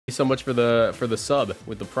you so much for the sub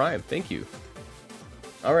with the Prime. Thank you.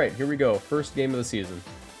 All right, here we go. First game of the season.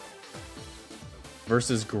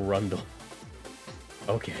 Versus Grundle.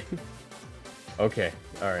 Okay. Okay.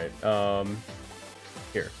 All right.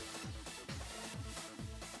 Here.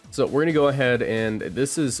 So we're gonna go ahead, and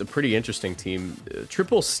this is a pretty interesting team.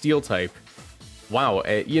 Triple Steel type. Wow.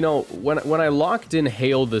 You know, when I locked in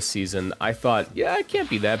Hail this season, I thought, yeah, it can't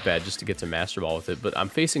be that bad just to get to Master Ball with it. But I'm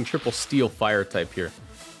facing Triple Steel Fire type here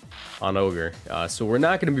on Ogre, so we're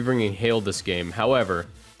not gonna be bringing Hail this game. However,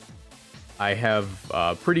 I have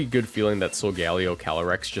a pretty good feeling that Solgaleo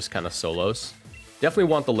Calyrex just kind of solos.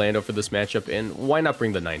 Definitely want the Lando for this matchup, and why not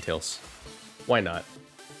bring the Ninetales? Why not?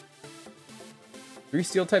 3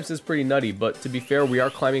 Steel types is pretty nutty, but to be fair, we are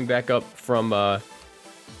climbing back up from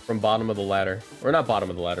bottom of the ladder. Or not bottom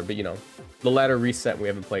of the ladder, but you know, the ladder reset we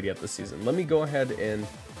haven't played yet this season. Let me go ahead and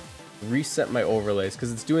reset my overlays,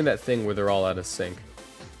 because it's doing that thing where they're all out of sync.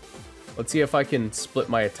 Let's see if I can split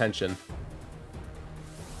my attention.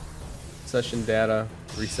 Session data,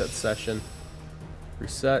 reset session,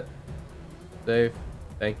 reset, save,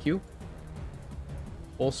 thank you.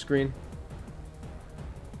 Full screen.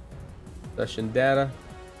 Session data.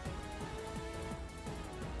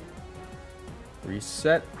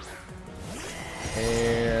 Reset.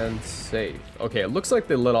 And save. Okay, it looks like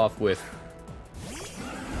they lit off with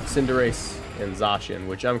Cinderace and Zacian,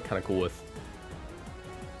 which I'm kind of cool with.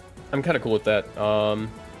 I'm kind of cool with that.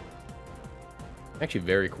 Actually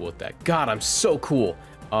very cool with that. God, I'm so cool.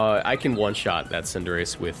 I can one-shot that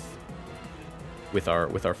Cinderace with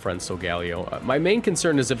our friend Solgaleo. My main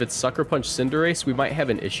concern is if it's Sucker Punch Cinderace, we might have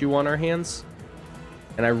an issue on our hands.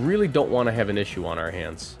 And I really don't want to have an issue on our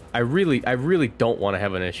hands. I really don't want to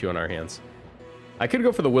have an issue on our hands. I could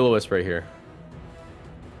go for the Will-O-Wisp right here.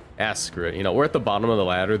 Screw it. You know, we're at the bottom of the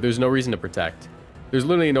ladder. There's no reason to protect. There's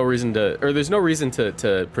literally no reason to, or there's no reason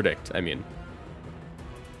to predict, I mean.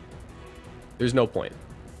 There's no point.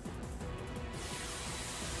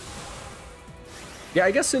 Yeah,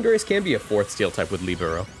 I guess Cinderace can be a 4th Steel type with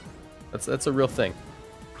Libero. That's a real thing.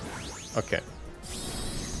 Okay.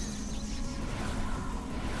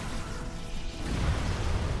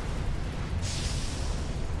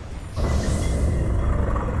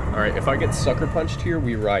 Alright, if I get Sucker Punched here,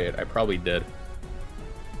 we riot. I probably did.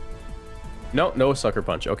 No Sucker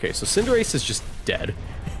Punch. Okay, so Cinderace is just dead.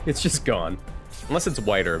 It's just gone. Unless it's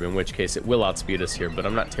White Herb, in which case it will outspeed us here, but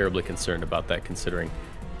I'm not terribly concerned about that considering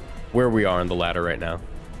where we are on the ladder right now.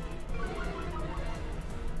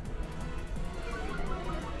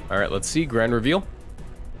 Alright, let's see. Grand reveal.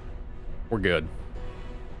 We're good.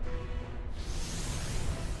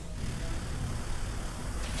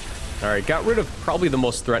 Alright, got rid of probably the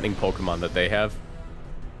most threatening Pokemon that they have.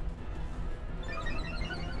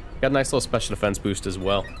 Got a nice little special defense boost as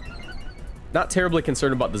well. Not terribly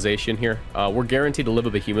concerned about the Zacian here. We're guaranteed to live a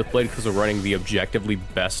Behemoth Blade because we're running the objectively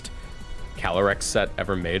best Calyrex set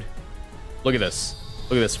ever made. Look at this.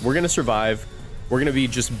 Look at this. We're going to survive. We're going to be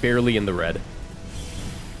just barely in the red.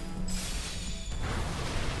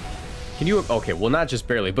 Can you... Okay, well, not just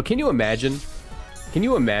barely, but can you imagine... Can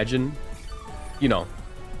you imagine, you know,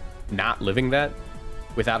 not living that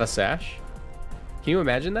without a Sash? Can you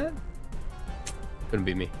imagine that? Couldn't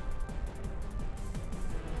be me.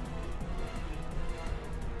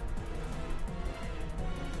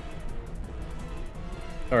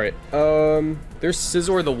 Alright, there's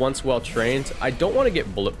Scizor the once well trained. I don't want to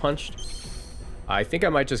get bullet punched. I think I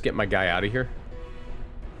might just get my guy out of here.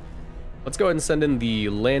 Let's go ahead and send in the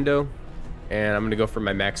Lando. And I'm going to go for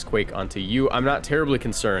my Max Quake onto you. I'm not terribly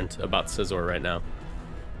concerned about Scizor right now.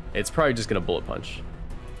 It's probably just going to bullet punch.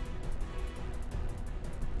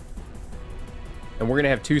 And we're going to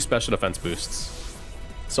have 2 special defense boosts.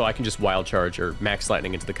 So I can just Wild Charge or Max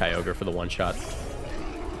Lightning into the Kyogre for the one shot.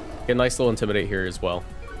 Get a nice little Intimidate here as well.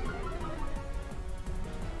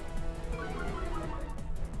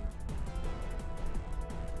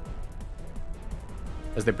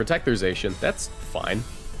 As they protect their Zacian, that's fine.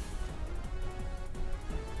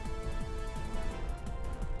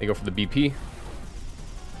 They go for the BP.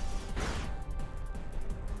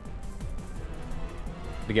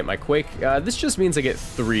 To get my Quake. This just means I get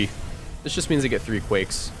 3. This just means I get 3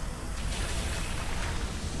 Quakes.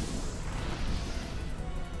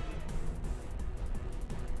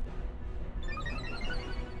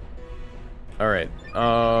 Alright,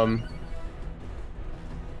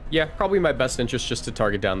 yeah, probably my best interest just to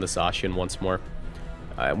target down the Zacian once more.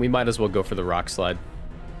 We might as well go for the Rock Slide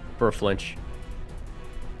for a flinch.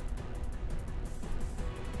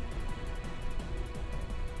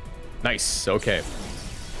 Nice, okay.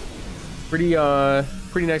 Pretty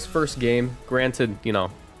nice first game. Granted, you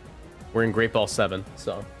know, we're in Great Ball 7,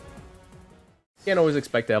 so Can't always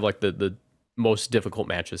expect to have like the most difficult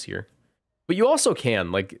matches here. But you also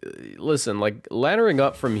can, like, listen, like, laddering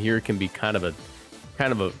up from here can be kind of a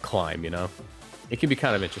climb, you know? It can be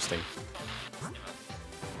kind of interesting.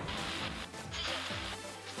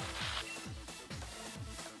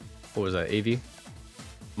 What was that, AV?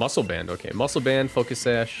 Muscle Band, okay. Muscle Band, Focus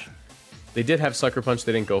Sash. They did have Sucker Punch,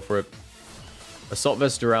 they didn't go for it. Assault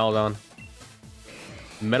Vest Duraludon.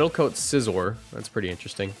 Metal Coat Scizor, that's pretty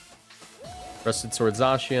interesting. Rusted Sword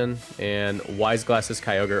Zacian, and Wise Glasses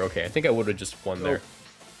Kyogre. Okay, I think I would have just won there.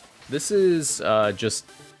 This is just,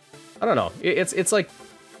 I don't know. It's like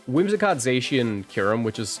Whimsicott, Zacian, Kyurem,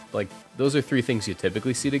 which is like, those are three things you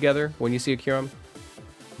typically see together when you see a Kyurem.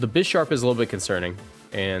 The Bisharp is a little bit concerning,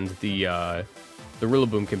 and the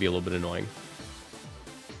Rillaboom can be a little bit annoying.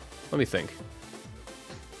 Let me think.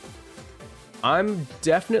 I'm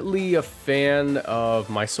definitely a fan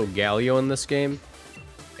of my Solgaleo in this game.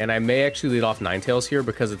 And I may actually lead off Ninetales here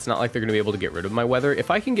because it's not like they're going to be able to get rid of my weather. If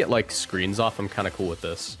I can get, like, screens off, I'm kind of cool with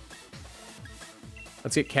this.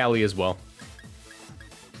 Let's get Cali as well.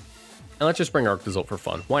 And let's just bring Arctozolt for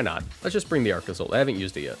fun. Why not? Let's just bring the Arctozolt. I haven't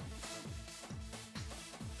used it yet.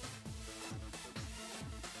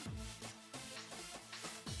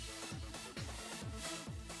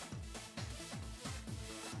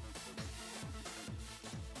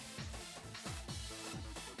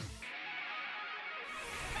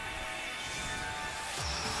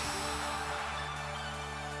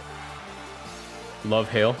 Love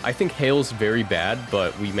Hail. I think Hail's very bad,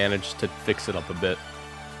 but we managed to fix it up a bit.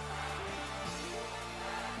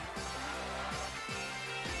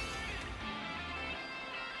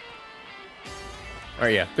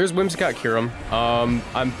 Alright, yeah. There's Whimsicott Kyurem.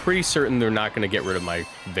 I'm pretty certain they're not going to get rid of my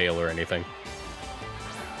Veil or anything.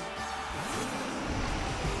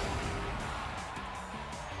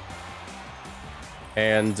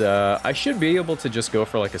 And I should be able to just go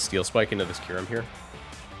for like a Steel Spike into this Kyurem here.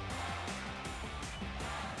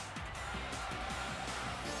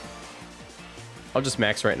 I'll just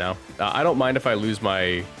max right now. I don't mind if I lose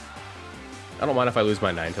my...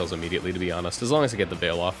 Ninetales immediately, to be honest, as long as I get the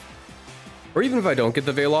Veil off. Or even if I don't get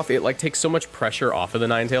the Veil off, it like takes so much pressure off of the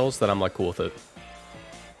Ninetales that I'm like cool with it.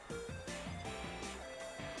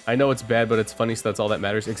 I know it's bad, but it's funny, so that's all that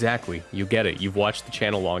matters. Exactly. You get it. You've watched the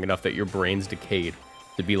channel long enough that your brain's decayed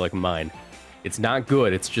to be like mine. It's not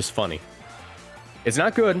good, it's just funny. It's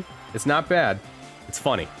not good, it's not bad, it's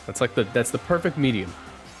funny. That's the perfect medium.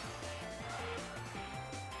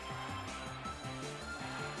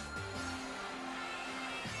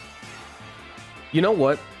 You know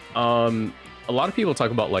what? A lot of people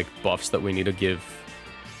talk about like buffs that we need to give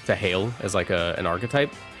to Hail as like an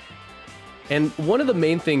archetype. And one of the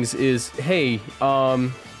main things is, hey,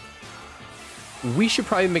 we should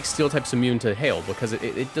probably make Steel types immune to Hail because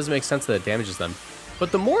it doesn't make sense that it damages them.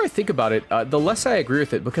 But the more I think about it, the less I agree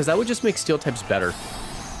with it because that would just make Steel types better.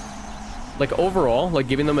 Like overall, like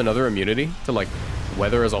giving them another immunity to like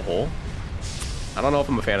weather as a whole. I don't know if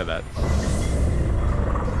I'm a fan of that.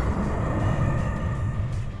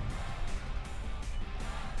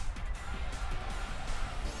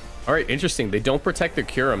 Alright, interesting. They don't protect their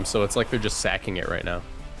Kyurem, so it's like they're just sacking it right now.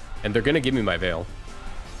 And they're gonna give me my Veil.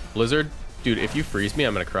 Blizzard? Dude, if you freeze me,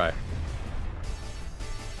 I'm gonna cry.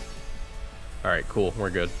 Alright, cool.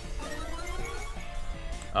 We're good.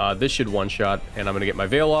 This should one-shot, and I'm gonna get my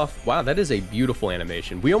Veil off. Wow, that is a beautiful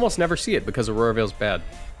animation. We almost never see it because Aurora Veil's bad.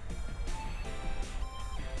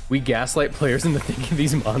 We gaslight players into thinking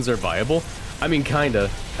these mons are viable? I mean, kinda,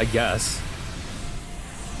 I guess.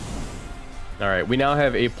 Alright, we now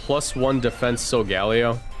have a +1 defense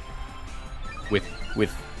Solgaleo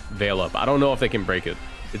with Veil up. I don't know if they can break it.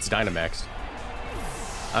 It's Dynamaxed.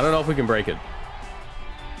 I don't know if we can break it.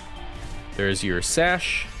 There's your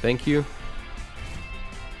Sash. Thank you.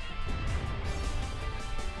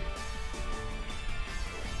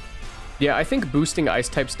 Yeah, I think boosting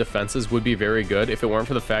Ice-type's defenses would be very good if it weren't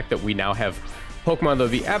for the fact that we now have Pokemon that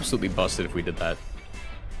would be absolutely busted if we did that.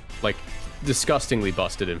 Like, disgustingly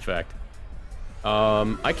busted, in fact.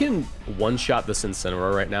 I can one-shot this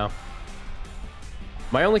Incineroar right now.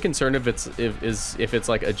 My only concern is if it's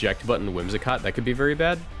like eject button Whimsicott, that could be very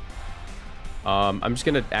bad. I'm just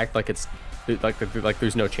gonna act like it's like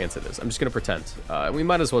there's no chance it is. I'm just gonna pretend. We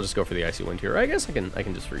might as well just go for the Icy Wind here. I guess I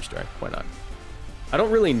can just Freeze Dry. Why not? I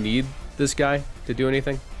don't really need this guy to do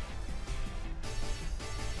anything.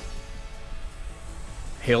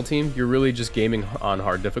 Hail Team, you're really just gaming on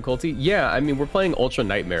hard difficulty? Yeah, I mean, we're playing Ultra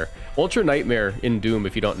Nightmare. Ultra Nightmare in Doom,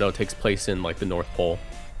 if you don't know, takes place in, like, the North Pole.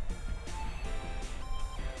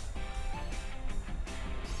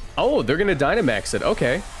 Oh, they're gonna Dynamax it.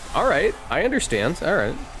 Okay. Alright, I understand.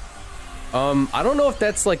 Alright. I don't know if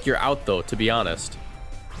that's like you're out though, to be honest.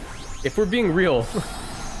 If we're being real,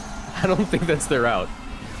 I don't think that's their out.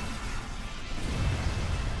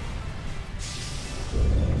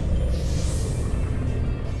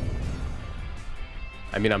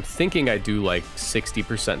 I mean, I'm thinking I do like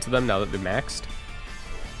 60% to them now that they're maxed.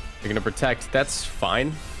 They're gonna protect, that's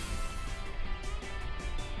fine.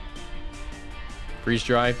 Freeze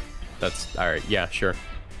dry, that's, all right, yeah, sure.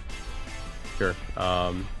 Sure,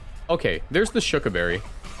 okay, there's the Shukaberry.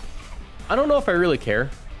 I don't know if I really care.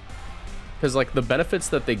 Because, like, the benefits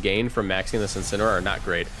that they gain from maxing this Incineroar are not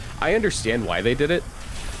great. I understand why they did it,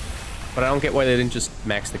 but I don't get why they didn't just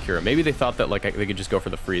max the Cura. Maybe they thought that, like, they could just go for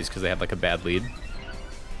the freeze because they had, like, a bad lead.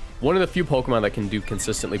 One of the few Pokemon that can do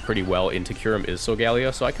consistently pretty well into Kyurem is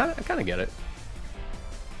Solgaleo, so I kind of get it.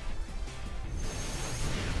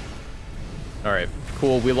 All right,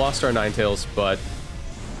 cool. We lost our Ninetales, but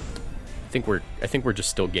I think we're just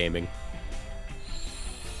still gaming.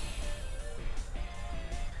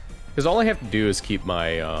 Because all I have to do is keep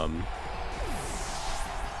my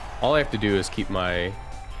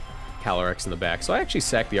Calyrex in the back. So I actually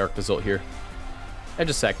sacked the Arctozolt here. I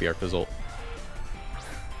just sacked the Arctozolt.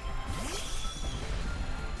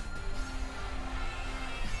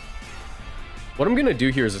 What I'm gonna do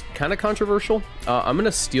here is kind of controversial. I'm gonna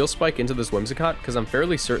Steel Spike into this Whimsicott because I'm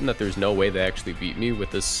fairly certain that there's no way they actually beat me with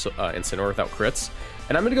this Incineroar without crits.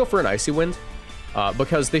 And I'm gonna go for an Icy Wind.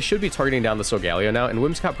 Because they should be targeting down the Solgaleo now, and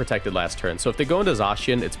Whimsicott protected last turn. So if they go into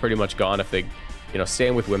Zacian, it's pretty much gone. If they, you know, stay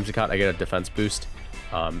in with Whimsicott, I get a defense boost.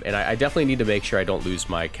 And I definitely need to make sure I don't lose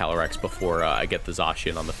my Calyrex before I get the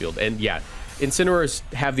Zacian on the field. And yeah, Incineroars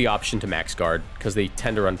have the option to max guard, because they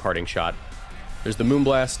tend to run Parting Shot. There's the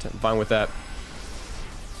Moonblast, I'm fine with that.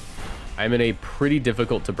 I'm in a pretty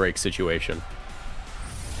difficult to break situation.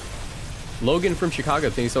 Logan from Chicago,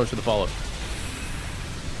 thank you so much for the follow.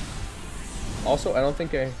 Also, I don't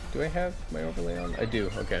think do I have my overlay on? I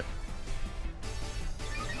do, okay.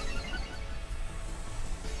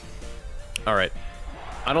 Alright.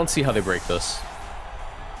 I don't see how they break this.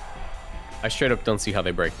 I straight up don't see how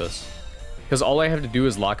they break this. Because all I have to do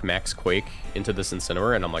is lock Max Quake into this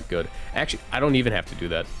Incineroar, and I'm like, good. Actually, I don't even have to do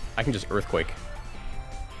that. I can just Earthquake.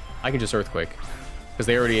 I can just Earthquake. Because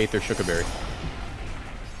they already ate their Shukaberry.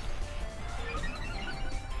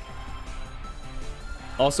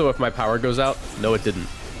 Also, if my power goes out, no, it didn't.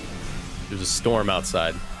 There's a storm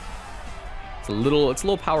outside. It's a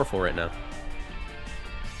little powerful right now.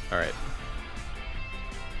 All right.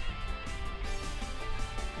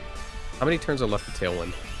 How many turns are left to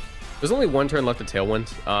Tailwind? There's only one turn left to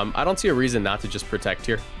Tailwind. I don't see a reason not to just protect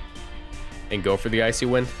here and go for the Icy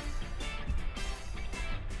Wind.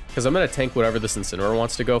 Because I'm gonna tank whatever this Incineroar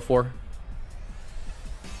wants to go for.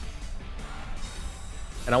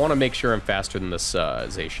 And I want to make sure I'm faster than this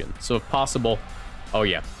Zacian. So if possible... Oh,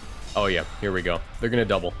 yeah. Oh, yeah. Here we go. They're going to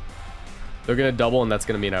double. They're going to double, and that's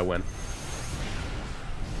going to mean I win.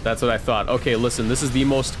 That's what I thought. Okay, listen. This is the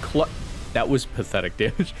most clutch... That was pathetic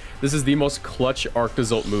damage. This is the most clutch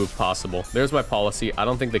Arctozolt move possible. There's my policy. I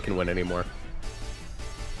don't think they can win anymore.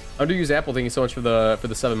 Underused Apple, thank you so much for the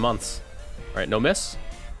 7 months. All right, no miss?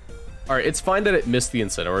 All right, it's fine that it missed the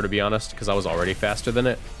Incineroar, to be honest, because I was already faster than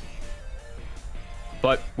it.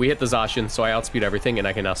 But we hit the Zacian, so I outspeed everything, and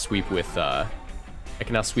I can now sweep with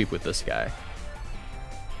this guy.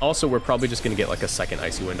 Also, we're probably just gonna get like a second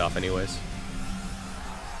Icy Wind off anyways.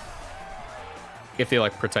 If they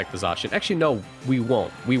like protect the Zacian. Actually, no, we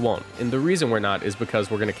won't. We won't. And the reason we're not is because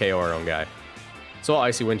we're gonna KO our own guy. So I'll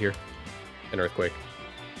Icy Wind here. An Earthquake.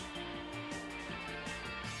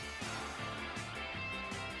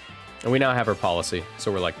 And we now have our policy,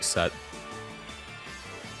 so we're like set.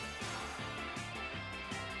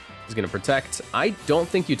 Is going to protect. I don't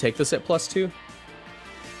think you take this at +2.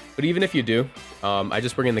 But even if you do, I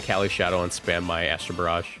just bring in the Cali Shadow and spam my Astro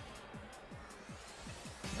Barrage.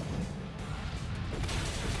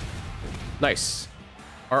 Nice.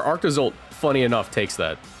 Our Arctozolt, funny enough, takes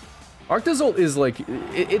that. Arctozolt is like,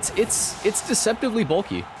 it's deceptively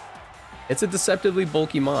bulky. It's a deceptively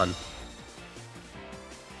bulky mon.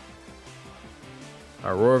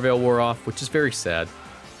 Our Aurora Veil wore off, which is very sad.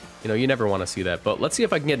 You know, you never want to see that, but let's see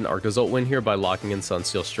if I can get an Arctozolt win here by locking in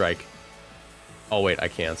Sunsteel Strike. Oh, wait, I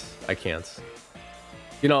can't. I can't.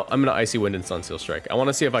 You know, I'm going to Icy Wind and Sunsteel Strike. I want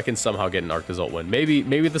to see if I can somehow get an Arctozolt win. Maybe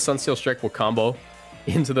the Sunsteel Strike will combo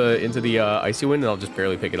into the Icy Wind, and I'll just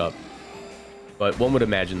barely pick it up. But one would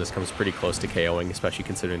imagine this comes pretty close to KOing, especially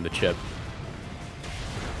considering the chip.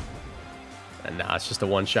 And nah, it's just a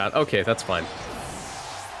one-shot. Okay, that's fine.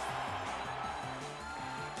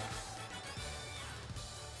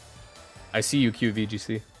 I see you,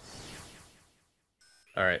 VGC.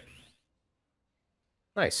 All right.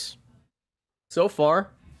 Nice. So far,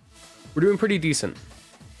 we're doing pretty decent.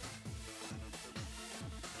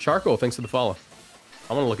 Charcoal, thanks for the follow.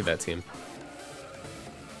 I want to look at that team.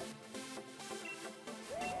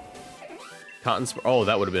 Cotton Spur. Oh,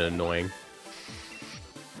 that would have been annoying.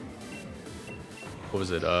 What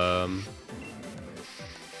was it?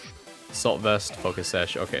 Salt Vest, Focus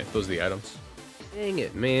Sash. Okay, those are the items. Dang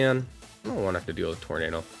it, man. I don't want to have to deal with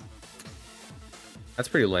Tornado. That's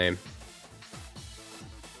pretty lame.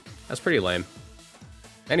 That's pretty lame.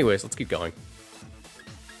 Anyways, let's keep going.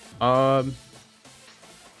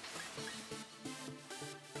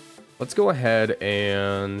 Let's go ahead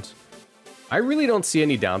and... I really don't see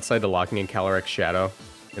any downside to locking in Calyrex Shadow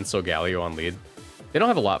and Solgaleo on lead. They don't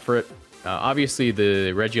have a lot for it. Obviously,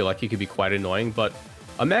 the Regieleki could be quite annoying, but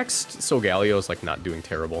a maxed Solgaleo is like not doing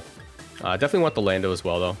terrible. Definitely want the Lando as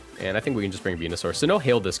well, though. And I think we can just bring Venusaur. So no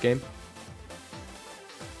Hail this game.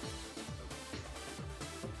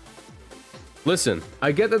 Listen,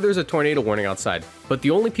 I get that there's a tornado warning outside, but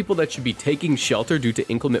the only people that should be taking shelter due to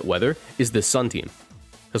inclement weather is the Sun team,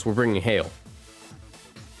 because we're bringing hail.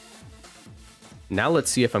 Now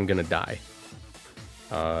let's see if I'm gonna die.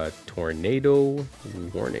 Tornado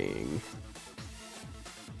warning.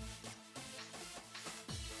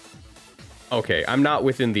 Okay, I'm not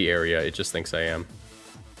within the area, it just thinks I am.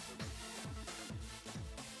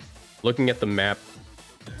 Looking at the map,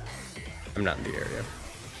 I'm not in the area.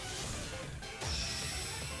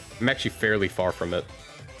 I'm actually fairly far from it.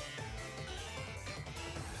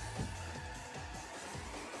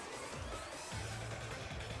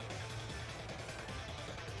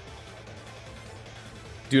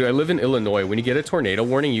 Dude, I live in Illinois. When you get a tornado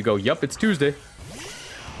warning, you go, yup, it's Tuesday.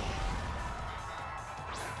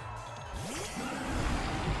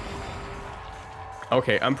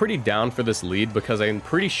 Okay, I'm pretty down for this lead because I'm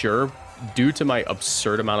pretty sure, due to my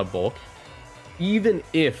absurd amount of bulk, even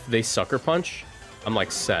if they Sucker Punch, I'm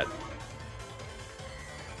like set.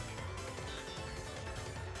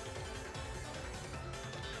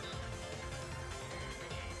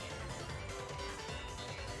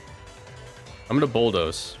 I'm gonna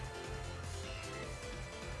bulldoze.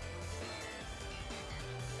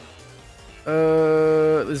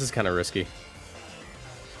 This is kind of risky.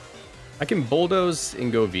 I can bulldoze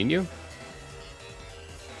and go Venu.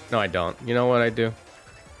 No, I don't. You know what I do?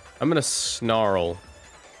 I'm gonna snarl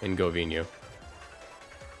and go Venu.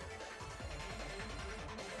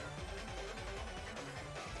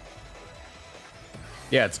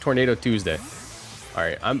 Yeah, it's Tornado Tuesday. All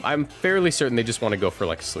right, I'm fairly certain they just want to go for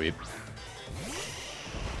like a sleep.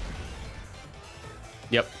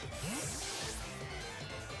 Yep.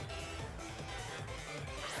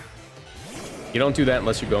 You don't do that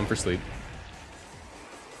unless you're going for sleep.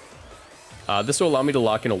 This will allow me to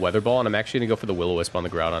lock in a Weather Ball, and I'm actually going to go for the Will-O-Wisp on the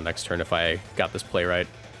ground on next turn if I got this play right.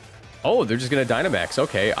 Oh, they're just going to Dynamax.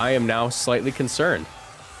 Okay, I am now slightly concerned.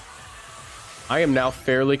 I am now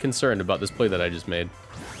fairly concerned about this play that I just made.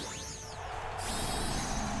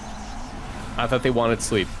 I thought they wanted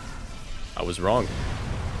sleep. I was wrong.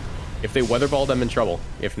 If they Weather Balled, I'm in trouble.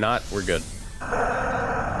 If not, we're good.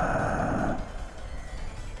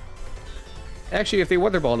 Actually, if they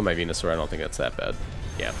Weather Ball into my Venusaur, I don't think that's that bad.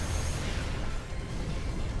 Yeah.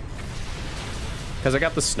 Because I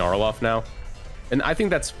got the Snarl off now. And I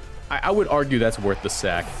think that's... I would argue that's worth the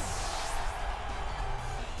sack.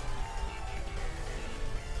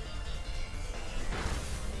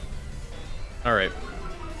 Alright.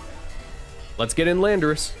 Let's get in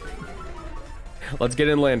Landorus. Let's get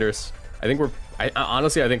in Landorus. I think we're...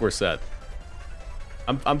 honestly, I think we're set.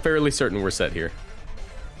 I'm fairly certain we're set here.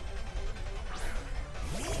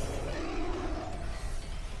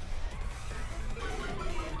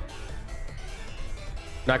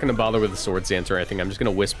 Not going to bother with the Sword Dance or anything. I'm just going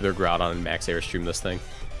to Whisper Groudon and Max Airstream this thing.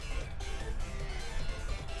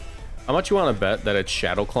 How much you want to bet that it's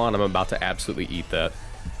Shadow Claw and I'm about to absolutely eat that?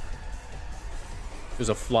 There's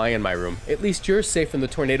a fly in my room. At least you're safe from the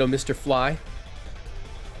tornado, Mr. Fly.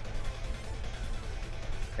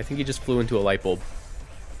 I think he just flew into a light bulb.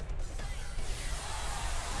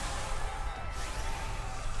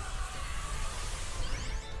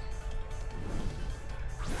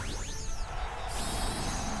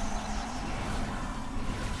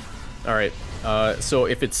 Alright, so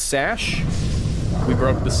if it's Sash, we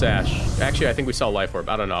broke the Sash. Actually, I think we saw Life Orb.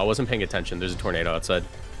 I don't know, I wasn't paying attention. There's a tornado outside.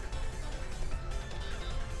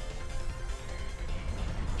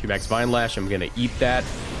 Q-Max Vine Lash, I'm gonna eat that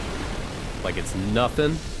like it's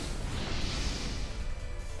nothing.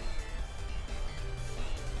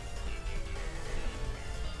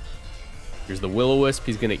 Here's the Will-O-Wisp,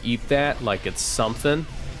 he's gonna eat that like it's something.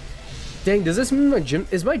 Dang, does this mean my gym...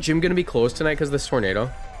 Is my gym gonna be closed tonight because of this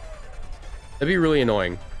tornado? That'd be really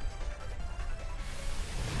annoying.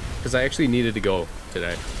 Because I actually needed to go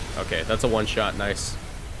today. Okay, that's a one-shot. Nice.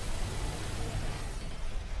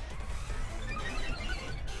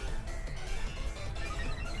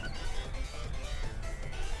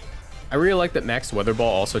 I really like that Max Weather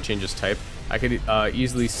Ball also changes type. I could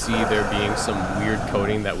easily see there being some weird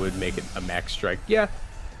coding that would make it a Max Strike. Yeah,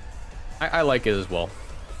 I like it as well.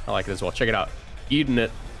 I like it as well. Check it out. Eating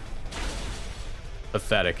it.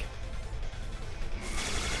 Pathetic.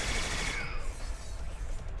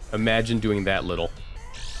 Imagine doing that little.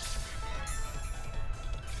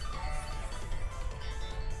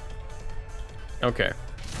 Okay.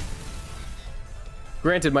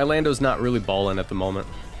 Granted, my Lando's not really balling at the moment.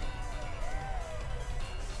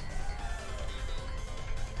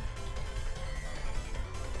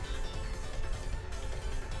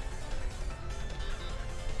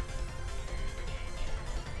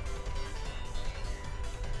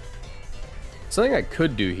 Something I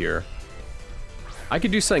could do here. I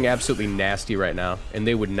could do something absolutely nasty right now, and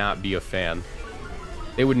they would not be a fan.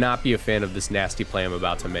 They would not be a fan of this nasty play I'm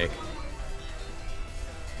about to make.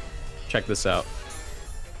 Check this out.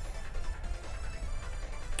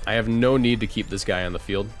 I have no need to keep this guy on the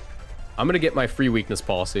field. I'm going to get my free weakness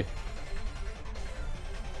policy.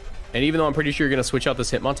 And even though I'm pretty sure you're going to switch out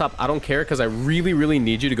this Hitmontop, I don't care because I really, really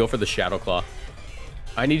need you to go for the Shadow Claw.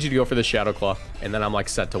 I need you to go for the Shadow Claw, and then I'm like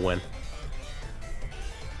set to win.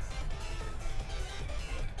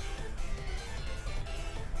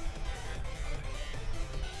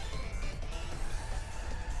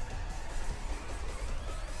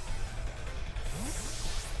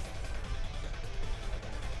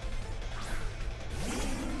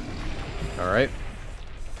 Alright.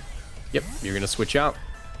 Yep, you're gonna switch out.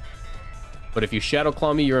 But if you Shadow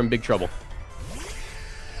Claw me, you're in big trouble.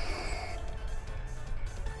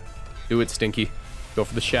 Do it, Stinky. Go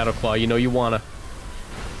for the Shadow Claw. You know you wanna.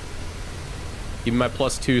 Give me my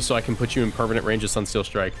 +2 so I can put you in permanent range of Sunsteel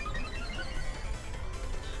Strike.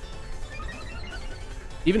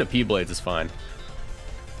 Even a P-Blades is fine.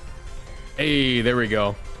 Hey, there we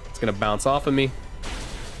go. It's gonna bounce off of me.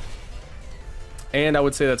 And I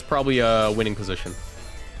would say that's probably a winning position.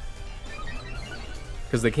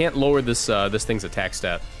 Because they can't lower this this thing's attack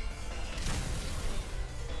stat.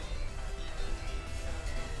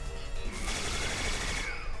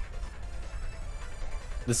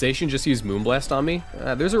 The Zacian just used Moonblast on me?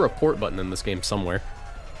 There's a report button in this game somewhere.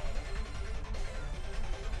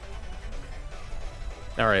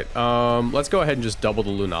 Alright, let's go ahead and just double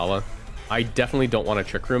the Lunala. I definitely don't want a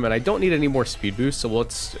Trick Room, and I don't need any more speed boost, so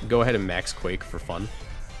let's go ahead and max Quake for fun.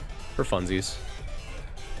 For funsies.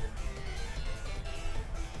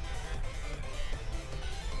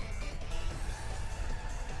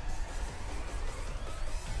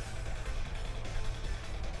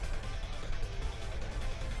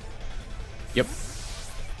 Yep.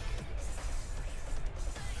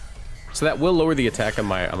 So that will lower the attack on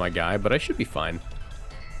my guy, but I should be fine.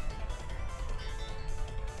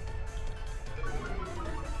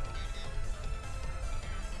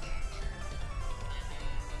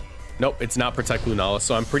 Nope, it's not Protect Lunala,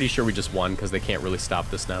 so I'm pretty sure we just won because they can't really stop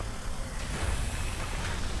this now.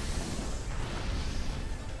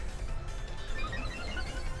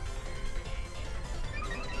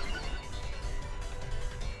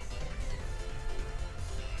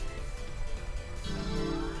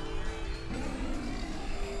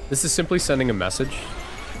 This is simply sending a message.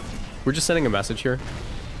 We're just sending a message here.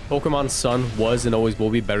 Pokemon Sun was and always will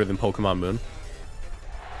be better than Pokemon Moon.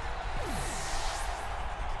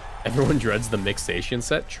 Everyone dreads the Mixation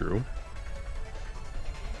set, true.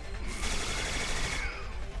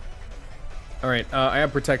 Alright, I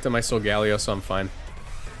have Protect on my Solgaleo, so I'm fine.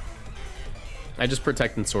 I just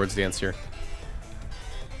Protect and Swords Dance here.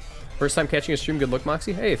 First time catching a stream, good luck,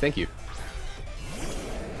 Moxie. Hey, thank you.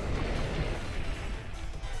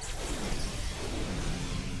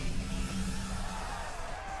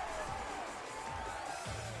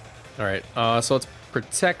 Alright, so let's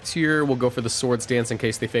Protect here. We'll go for the Swords Dance in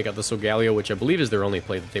case they fake out the Solgaleo, which I believe is their only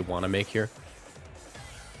play that they want to make here.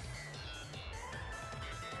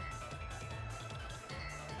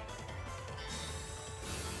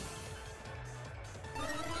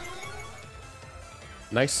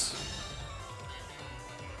 Nice.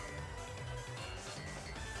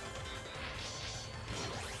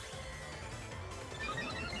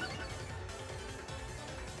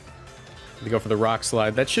 They go for the Rock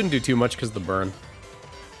Slide. That shouldn't do too much because of the burn.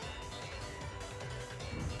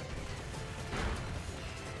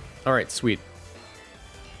 Alright, sweet.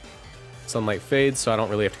 Sunlight fades, so I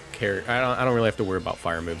don't really have to care. I don't really have to worry about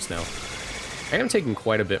fire moves now. I am taking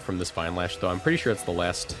quite a bit from this Vine Lash, though. I'm pretty sure it's the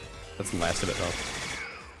last... That's the last of it, though.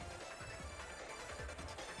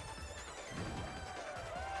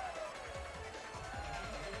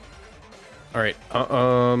 Alright,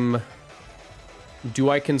 do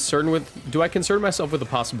I concern myself with the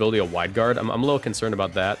possibility of Wide Guard? I'm a little concerned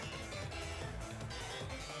about that.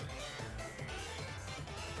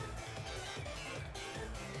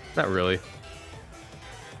 Not really.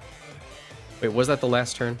 Wait, was that the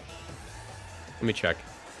last turn? Let me check.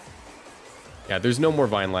 Yeah, there's no more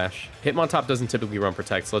Vine Lash. Hitmontop doesn't typically run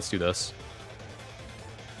Protect, so let's do this.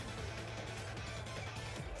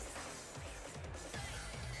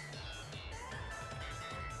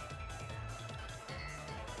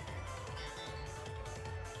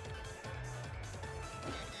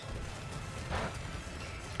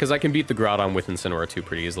 Because I can beat the Groudon with Incineroar 2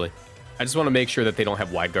 pretty easily. I just want to make sure that they don't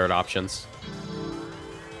have Wide Guard options.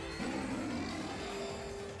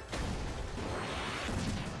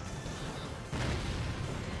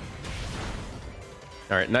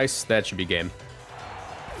 Alright, nice. That should be game.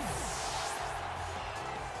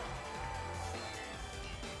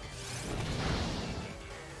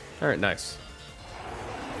 Alright, nice.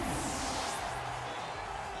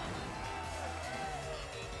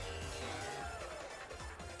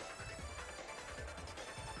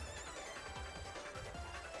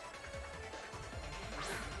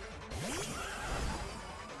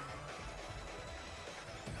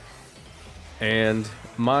 And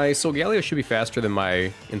my Solgaleo should be faster than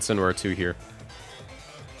my Incineroar 2 here.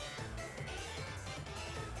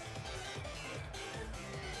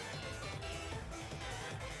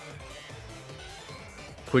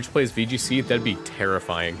 Twitch plays VGC? That'd be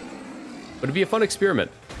terrifying. But it'd be a fun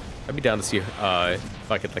experiment. I'd be down to see if I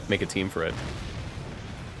could like make a team for it.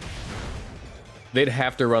 They'd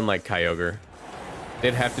have to run like Kyogre.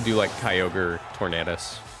 They'd have to do like Kyogre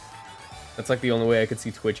Tornadus. That's like the only way I could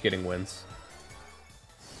see Twitch getting wins.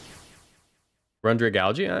 Run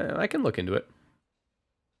Dragalge? I can look into it.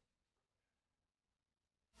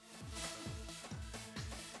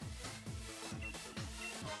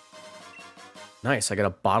 Nice, I got a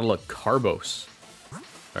bottle of Carbos.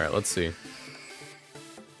 Alright, let's see.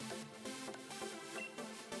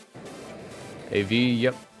 AV,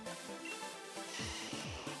 yep.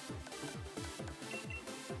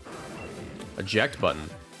 Eject button.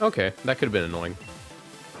 Okay, that could have been annoying.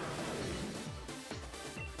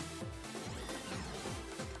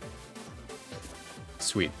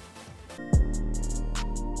 Sweet.